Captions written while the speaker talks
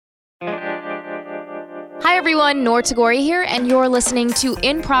Hi everyone, Noor Tagore here, and you're listening to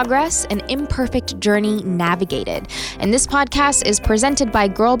In Progress, an imperfect journey navigated. And this podcast is presented by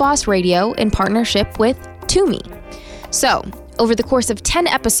Girl Boss Radio in partnership with Tumi. So, over the course of 10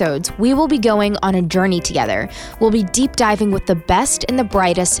 episodes, we will be going on a journey together. We'll be deep diving with the best and the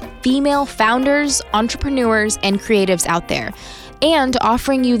brightest female founders, entrepreneurs, and creatives out there, and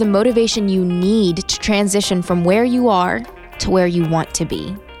offering you the motivation you need to transition from where you are to where you want to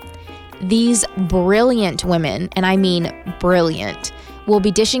be. These brilliant women, and I mean brilliant, will be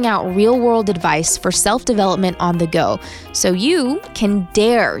dishing out real-world advice for self-development on the go, so you can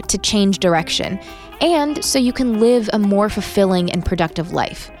dare to change direction, and so you can live a more fulfilling and productive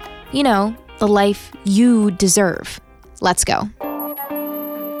life. You know, the life you deserve. Let's go.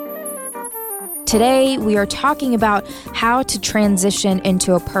 Today, we are talking about how to transition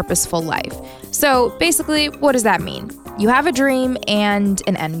into a purposeful life. So basically, what does that mean? You have a dream and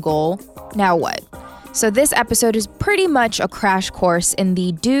an end goal. Now what? So this episode is pretty much a crash course in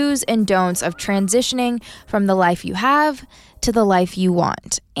the do's and don'ts of transitioning from the life you have to the life you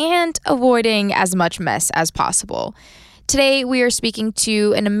want, and avoiding as much mess as possible. Today, we are speaking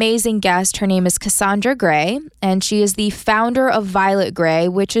to an amazing guest. Her name is Cassandra Gray, and she is the founder of Violet Grey,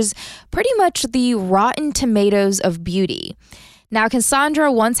 which is pretty much the Rotten Tomatoes of beauty. Now,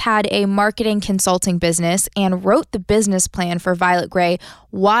 Cassandra once had a marketing consulting business and wrote the business plan for Violet Grey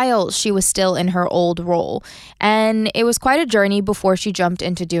while she was still in her old role. And it was quite a journey before she jumped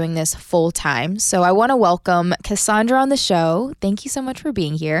into doing this full time. So I want to welcome Cassandra on the show. Thank you so much for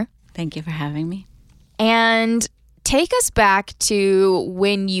being here. Thank you for having me. And take us back to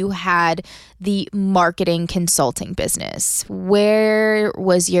when you had the marketing consulting business. Where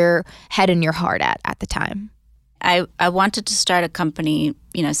was your head and your heart at the time? I wanted to start a company,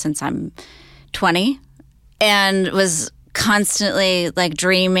 since I'm 20, and was constantly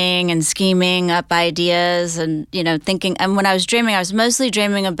dreaming and scheming up ideas and, thinking. And when I was dreaming, I was mostly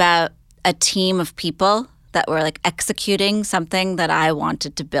dreaming about a team of people that were executing something that I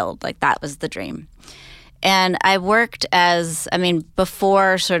wanted to build. That was the dream. And I worked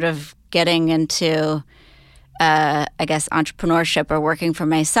before sort of getting into entrepreneurship or working for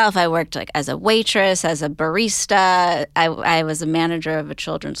myself, I worked as a waitress, as a barista. I was a manager of a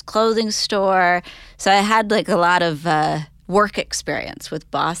children's clothing store. So I had a lot of work experience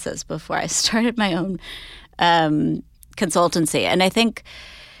with bosses before I started my own consultancy. And I think,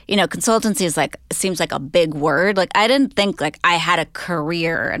 consultancy is seems like a big word. I didn't think I had a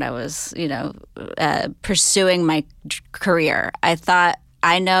career and I was, pursuing my career. I thought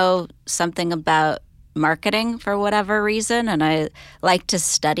I know something about marketing for whatever reason, and I like to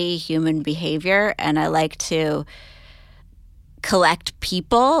study human behavior, and I like to collect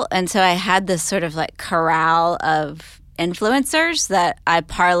people. And so I had this sort of corral of influencers that I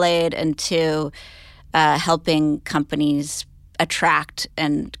parlayed into helping companies attract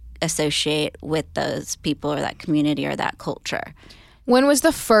and associate with those people or that community or that culture. When was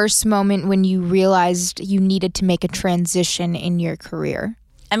the first moment when you realized you needed to make a transition in your career?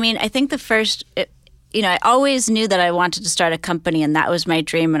 I think the first... I always knew that I wanted to start a company, and that was my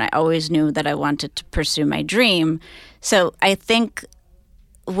dream, and I always knew that I wanted to pursue my dream. So I think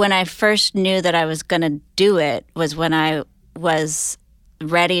when I first knew that I was going to do it was when I was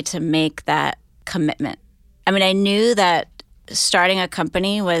ready to make that commitment. I knew that starting a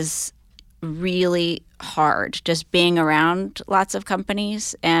company was really hard, just being around lots of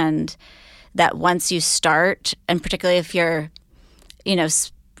companies, and that once you start, and particularly if you're,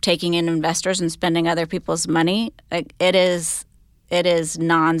 taking in investors and spending other people's money, it is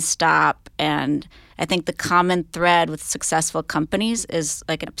nonstop. And I think the common thread with successful companies is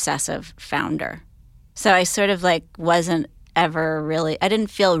an obsessive founder. So I sort of wasn't ever really, I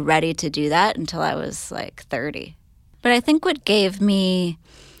didn't feel ready to do that until I was 30. But I think what gave me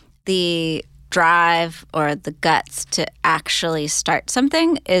the drive or the guts to actually start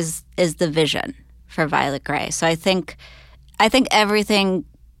something is the vision for Violet Grey. So I think everything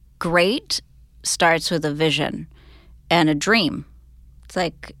great starts with a vision and a dream. It's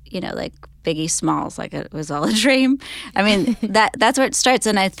Biggie Smalls, it was all a dream. That's where it starts.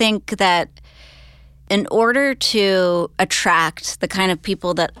 And I think that in order to attract the kind of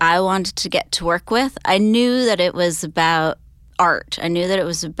people that I wanted to get to work with, I knew that it was about art. I knew that it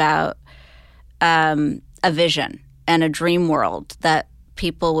was about a vision and a dream world that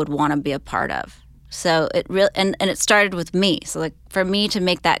people would want to be a part of. So it really, and it started with me. So for me to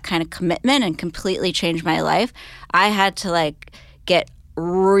make that kind of commitment and completely change my life, I had to get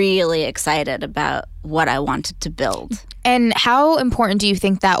really excited about what I wanted to build. And how important do you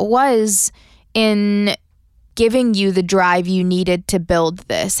think that was in giving you the drive you needed to build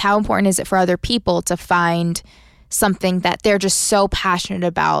this? How important is it for other people to find something that they're just so passionate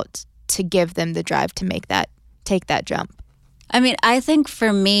about to give them the drive to take that jump? I mean, I think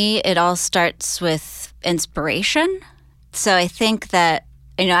for me, it all starts with inspiration. So I think that,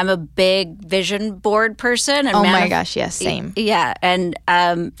 I'm a big vision board person. And my gosh, yes, same. Yeah. And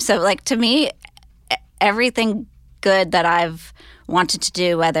so like to me, everything good that I've wanted to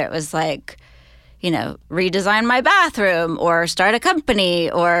do, whether it was like, redesign my bathroom or start a company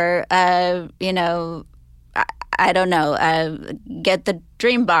or, I don't know, get the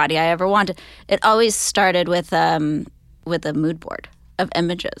dream body I ever wanted. It always started with a mood board of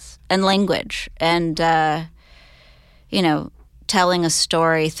images and language and, telling a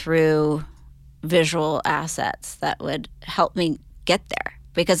story through visual assets that would help me get there.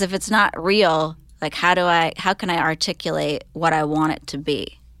 Because if it's not real, like how can I articulate what I want it to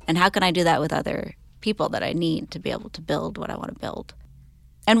be? And how can I do that with other people that I need to be able to build what I want to build?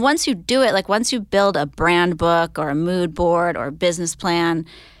 And once you do it, like once you build a brand book or a mood board or a business plan,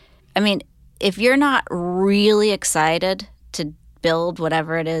 I mean, if you're not really excited to build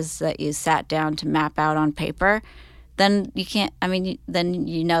whatever it is that you sat down to map out on paper, then you can't, then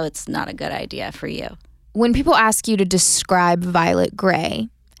it's not a good idea for you. When people ask you to describe Violet Grey,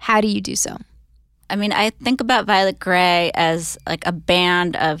 how do you do so? I mean, I think about Violet Grey as like a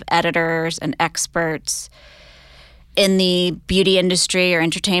band of editors and experts in the beauty industry or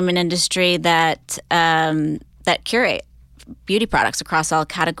entertainment industry that curate beauty products across all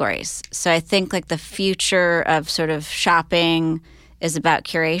categories. So I think like the future of sort of shopping is about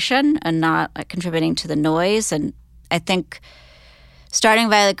curation and not like contributing to the noise. And I think starting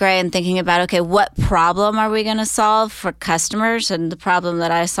Violet Grey and thinking about, okay, what problem are we going to solve for customers? And the problem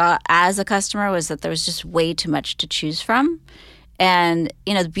that I saw as a customer was that there was just way too much to choose from. And,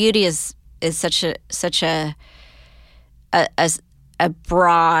 the beauty is such a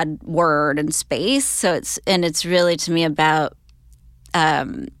broad word and space. So it's really to me about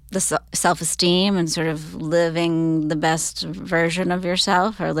the self-esteem and sort of living the best version of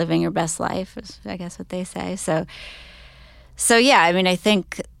yourself or living your best life is, I guess, what they say. So yeah, I mean, I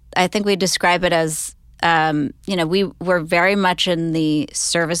think we describe it as, we're very much in the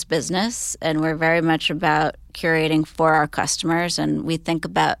service business and we're very much about curating for our customers. And we think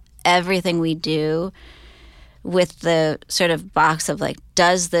about everything we do with the sort of box of like,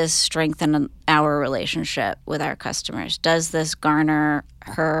 does this strengthen our relationship with our customers? Does this garner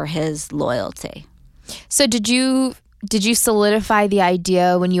his loyalty? So did you solidify the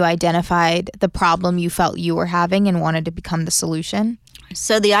idea when you identified the problem you felt you were having and wanted to become the solution?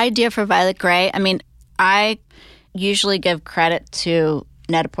 So the idea for Violet Grey, I mean, I usually give credit to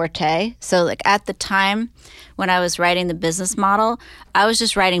Net-a-Porter. So like at the time when I was writing the business model, I was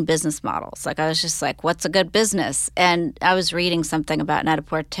just writing business models. Like I was just like, what's a good business? And I was reading something about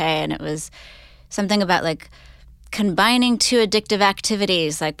Net-a-Porter and it was something about like combining two addictive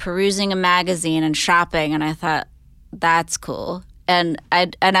activities, like perusing a magazine and shopping. And I thought, that's cool. And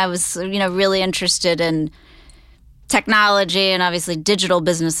I was, really interested in technology and obviously digital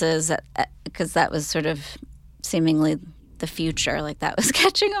businesses because that was sort of seemingly the future, like that was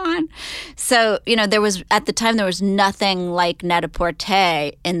catching on. So, there was nothing like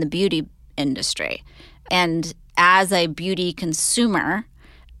Net-a-Porter in the beauty industry. And as a beauty consumer,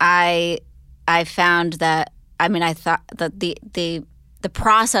 I found that, I thought that the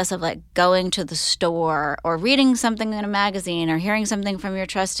process of like going to the store or reading something in a magazine or hearing something from your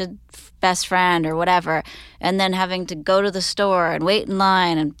trusted best friend or whatever, and then having to go to the store and wait in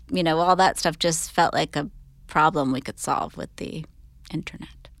line and, all that stuff just felt like a problem we could solve with the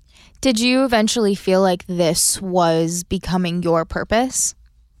internet. Did you eventually feel like this was becoming your purpose?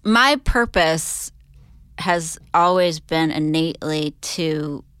 My purpose has always been innately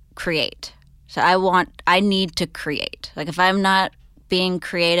to create. So I need to create. Like if I'm not being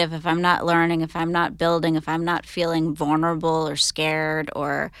creative, if I'm not learning, if I'm not building, if I'm not feeling vulnerable or scared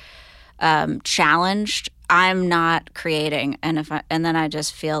or challenged, I'm not creating. And then I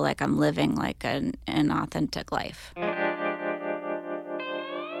just feel like I'm living like an authentic life.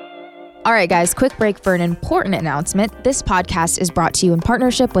 All right, guys, quick break for an important announcement. This podcast is brought to you in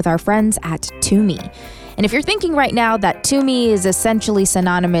partnership with our friends at Tumi. And if you're thinking right now that Tumi is essentially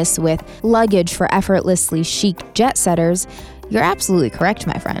synonymous with luggage for effortlessly chic jet setters, you're absolutely correct,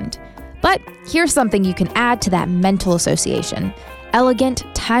 my friend. But here's something you can add to that mental association. Elegant,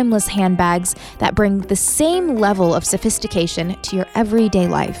 timeless handbags that bring the same level of sophistication to your everyday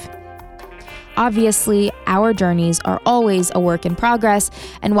life. Obviously, our journeys are always a work in progress,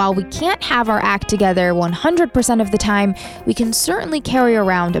 and while we can't have our act together 100% of the time, we can certainly carry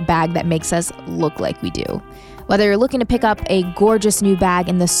around a bag that makes us look like we do. Whether you're looking to pick up a gorgeous new bag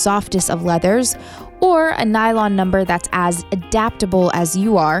in the softest of leathers or a nylon number that's as adaptable as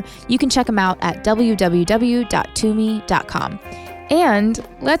you are, you can check them out at www.tumi.com. And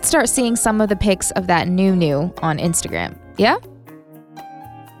let's start seeing some of the pics of that new on Instagram. Yeah?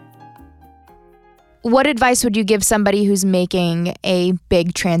 What advice would you give somebody who's making a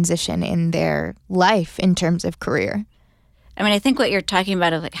big transition in their life in terms of career? I mean, I think what you're talking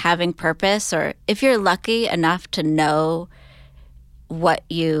about is like having purpose, or if you're lucky enough to know what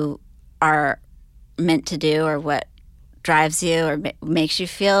you are meant to do or what drives you or makes you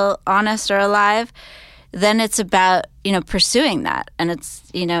feel honest or alive, then it's about, pursuing that. And it's,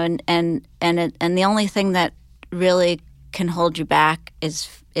 and the only thing that really can hold you back is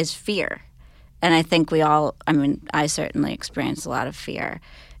fear. And I think I certainly experienced a lot of fear.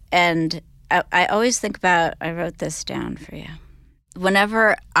 And I always think about, I wrote this down for you.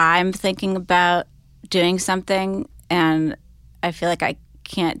 Whenever I'm thinking about doing something and I feel like I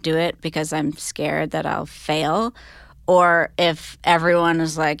can't do it because I'm scared that I'll fail, or if everyone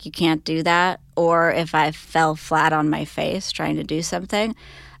is like, you can't do that, or if I fell flat on my face trying to do something,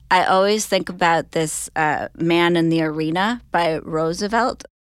 I always think about this Man in the Arena by Roosevelt.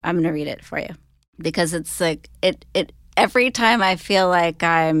 I'm going to read it for you because it's like, it every time I feel like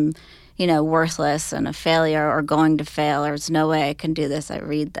I'm worthless and a failure or going to fail or there's no way I can do this, I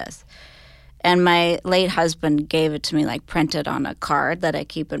read this. And my late husband gave it to me like printed on a card that I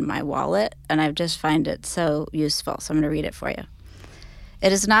keep in my wallet, and I just find it so useful. So I'm going to read it for you.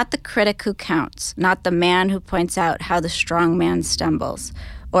 It is not the critic who counts, not the man who points out how the strong man stumbles,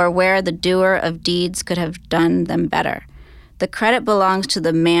 or where the doer of deeds could have done them better. The credit belongs to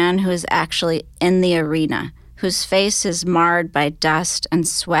the man who is actually in the arena, whose face is marred by dust and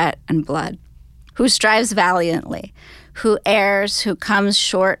sweat and blood, who strives valiantly, who errs, who comes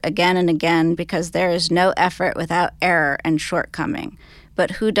short again and again because there is no effort without error and shortcoming,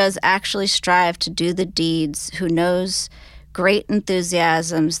 but who does actually strive to do the deeds, who knows great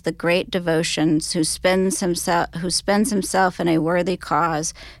enthusiasms, the great devotions, who spends himself in a worthy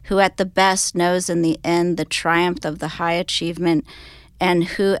cause, who at the best knows in the end the triumph of the high achievement, and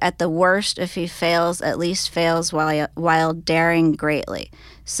who at the worst, if he fails, at least fails while daring greatly,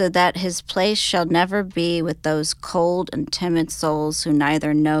 so that his place shall never be with those cold and timid souls who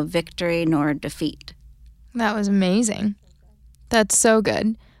neither know victory nor defeat. That was amazing. That's so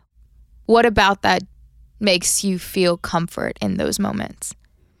good. What about that makes you feel comfort in those moments?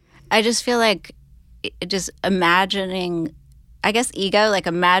 I just feel like just imagining, I guess ego, like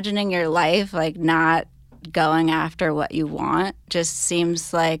imagining your life, like not going after what you want just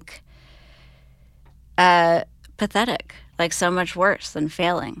seems like pathetic, like so much worse than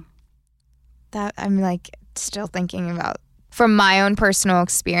failing. That I'm like still thinking about from my own personal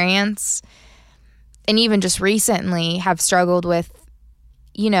experience, and even just recently have struggled with,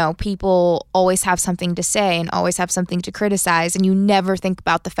 people always have something to say and always have something to criticize, and you never think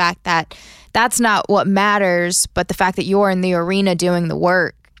about the fact that that's not what matters, but the fact that you're in the arena doing the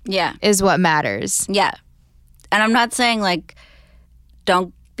work is what matters. Yeah. And I'm not saying like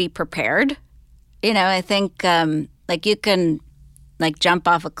don't be prepared. I think like you can like jump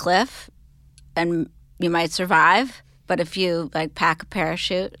off a cliff and you might survive, but if you like pack a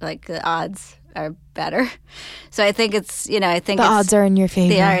parachute, like the odds are better. So I think it's, I think the odds are in your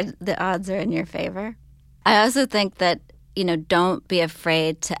favor. The odds are in your favor. I also think that, don't be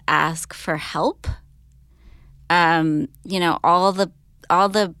afraid to ask for help. All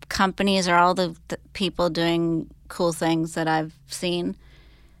the companies or all the people doing cool things that I've seen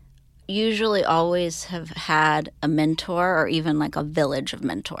usually always have had a mentor or even like a village of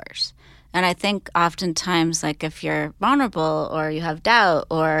mentors. And I think oftentimes, like if you're vulnerable or you have doubt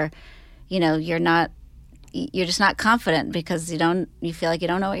or, you're just not confident because you feel like you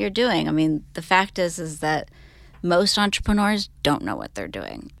don't know what you're doing. I mean, the fact is that most entrepreneurs don't know what they're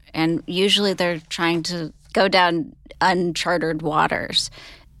doing. And usually they're trying to go down uncharted waters.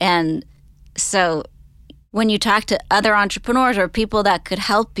 And so when you talk to other entrepreneurs or people that could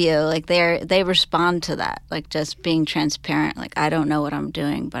help you, like they respond to that, like just being transparent, like I don't know what I'm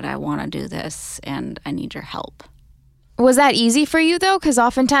doing, but I want to do this and I need your help. Was that easy for you though? Because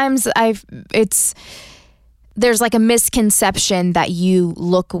oftentimes there's like a misconception that you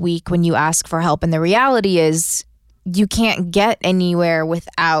look weak when you ask for help, and the reality is you can't get anywhere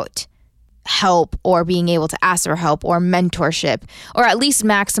without help or being able to ask for help or mentorship or at least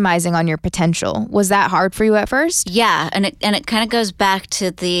maximizing on your potential. Was that hard for you at first? Yeah, and it kind of goes back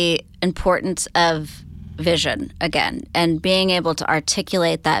to the importance of vision again and being able to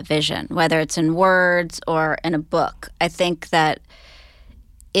articulate that vision, whether it's in words or in a book. I think that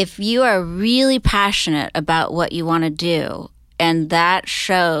if you are really passionate about what you want to do, and that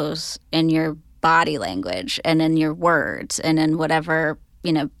shows in your body language and in your words and in whatever,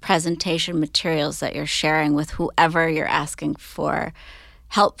 presentation materials that you're sharing with whoever you're asking for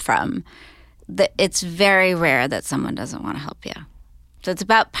help from, it's very rare that someone doesn't want to help you. So it's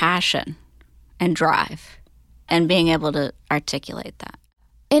about passion and drive and being able to articulate that.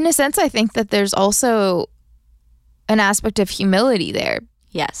 In a sense, I think that there's also an aspect of humility there.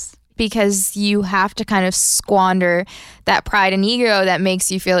 Yes. Because you have to kind of squander that pride and ego that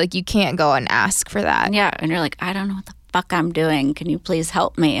makes you feel like you can't go and ask for that. Yeah, and you're like, I don't know what the fuck I'm doing. Can you please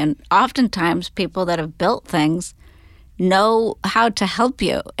help me? And oftentimes people that have built things know how to help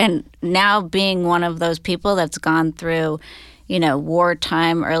you. And now being one of those people that's gone through,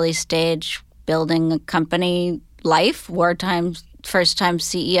 wartime, early stage, building a company life, wartime, first-time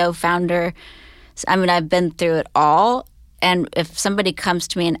CEO, founder. I mean, I've been through it all. And if somebody comes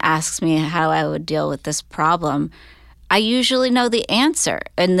to me and asks me how I would deal with this problem, I usually know the answer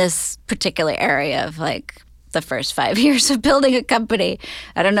in this particular area of like the first 5 years of building a company.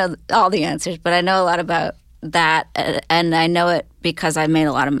 I don't know all the answers, but I know a lot about that. And I know it because I made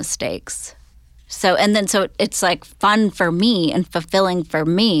a lot of mistakes. So it's like fun for me and fulfilling for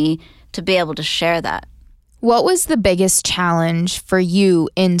me to be able to share that. What was the biggest challenge for you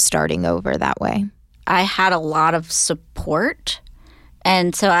in starting over that way? I had a lot of support.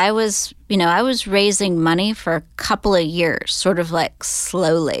 And so I was raising money for a couple of years, sort of like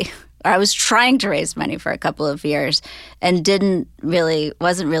slowly. I was trying to raise money for a couple of years and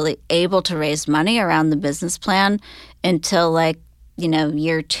wasn't really able to raise money around the business plan until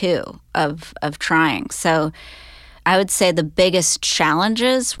year 2 of trying. So I would say the biggest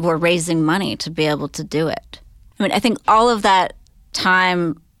challenges were raising money to be able to do it. I mean, I think all of that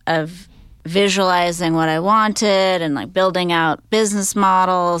time of visualizing what I wanted and like building out business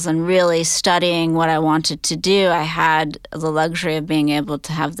models and really studying what I wanted to do, I had the luxury of being able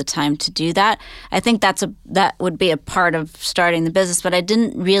to have the time to do that. I think that would be a part of starting the business, but I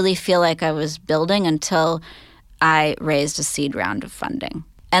didn't really feel like I was building until I raised a seed round of funding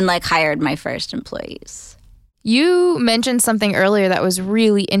and hired my first employees. You mentioned something earlier that was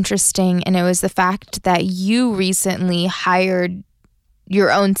really interesting, and it was the fact that you recently hired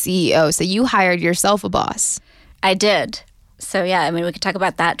your own CEO. So you hired yourself a boss. I did. So yeah, we could talk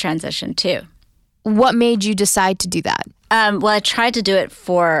about that transition too. What made you decide to do that? Well, I tried to do it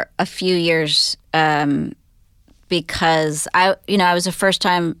for a few years because I was a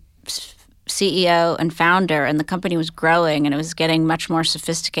first-time CEO and founder, and the company was growing, and it was getting much more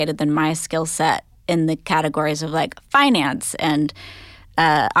sophisticated than my skill set in the categories of finance and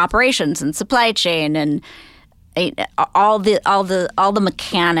operations and supply chain and all the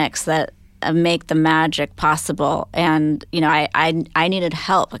mechanics that make the magic possible. And I needed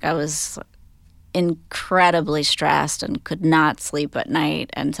help. I was incredibly stressed and could not sleep at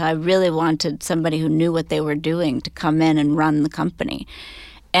night, and so I really wanted somebody who knew what they were doing to come in and run the company.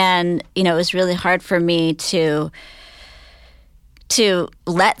 And it was really hard for me to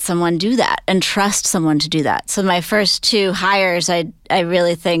let someone do that and trust someone to do that. So my first 2 hires, I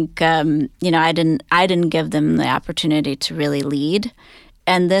really think I didn't give them the opportunity to really lead.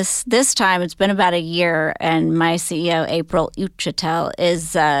 And this time, it's been about a year, and my CEO, April Uchitel,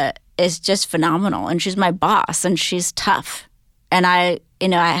 is just phenomenal, and she's my boss, and she's tough. And I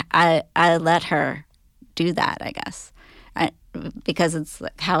let her do that, I guess, because it's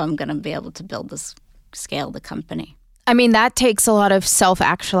how I'm going to be able to scale the company. I mean, that takes a lot of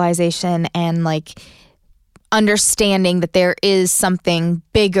self-actualization and understanding that there is something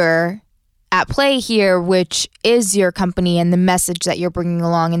bigger at play here, which is your company and the message that you're bringing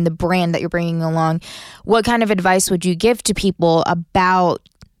along and the brand that you're bringing along. What kind of advice would you give to people about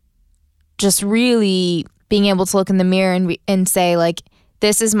just really being able to look in the mirror and say,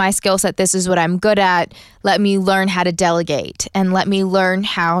 this is my skill set, this is what I'm good at, let me learn how to delegate and let me learn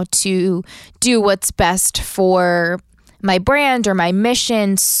how to do what's best for my brand or my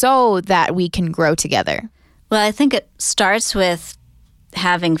mission so that we can grow together? Well, I think it starts with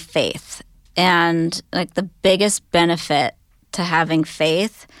having faith. And the biggest benefit to having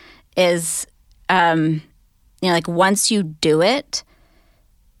faith is, once you do it,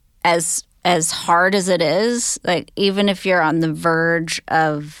 as hard as it is, even if you're on the verge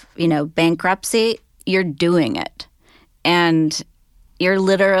of, bankruptcy, you're doing it. And you're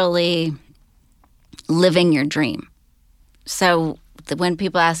literally living your dream. So when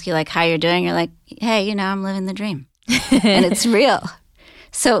people ask you how you're doing, you're like, hey, I'm living the dream. And it's real.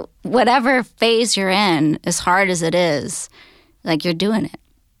 So whatever phase you're in, as hard as it is, you're doing it.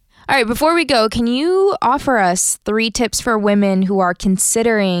 All right, before we go, can you offer us 3 tips for women who are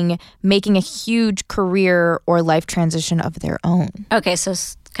considering making a huge career or life transition of their own? Okay, so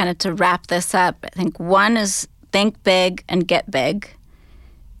kind of to wrap this up, I think 1 is think big and get big.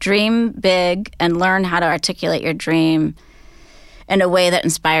 Dream big and learn how to articulate your dream in a way that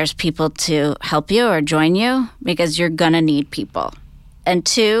inspires people to help you or join you, because you're going to need people. And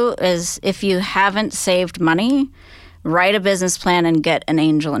 2 is, if you haven't saved money, write a business plan and get an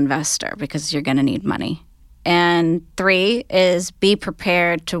angel investor, because you're going to need money. And 3 is be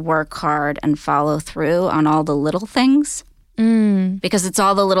prepared to work hard and follow through on all the little things, because it's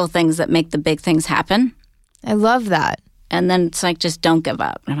all the little things that make the big things happen. I love that. And then it's like, just don't give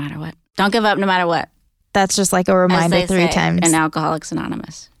up no matter what. Don't give up no matter what. That's just like a reminder As they 3 say times. in Alcoholics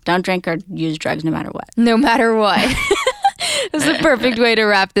Anonymous. Don't drink or use drugs no matter what. No matter what. This is a perfect way to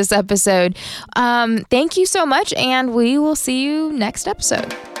wrap this episode. Thank you so much, and we will see you next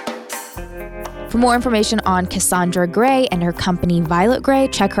episode. For more information on Cassandra Gray and her company Violet Grey,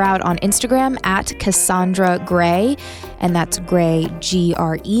 check her out on Instagram at Cassandra Gray, and that's Gray,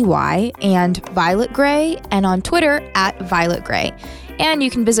 Grey, and Violet Grey, and on Twitter at Violet Grey. And you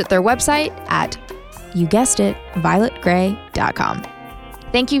can visit their website at, you guessed it, violetgrey.com.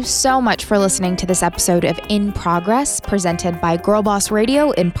 Thank you so much for listening to this episode of In Progress, presented by Girl Boss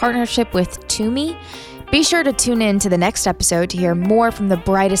Radio in partnership with Toomey. Be sure to tune in to the next episode to hear more from the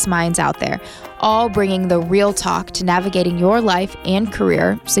brightest minds out there, all bringing the real talk to navigating your life and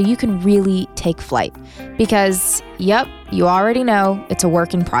career so you can really take flight. Because, yep, you already know it's a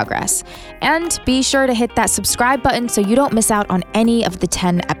work in progress. And be sure to hit that subscribe button so you don't miss out on any of the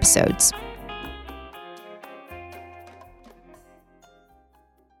 10 episodes.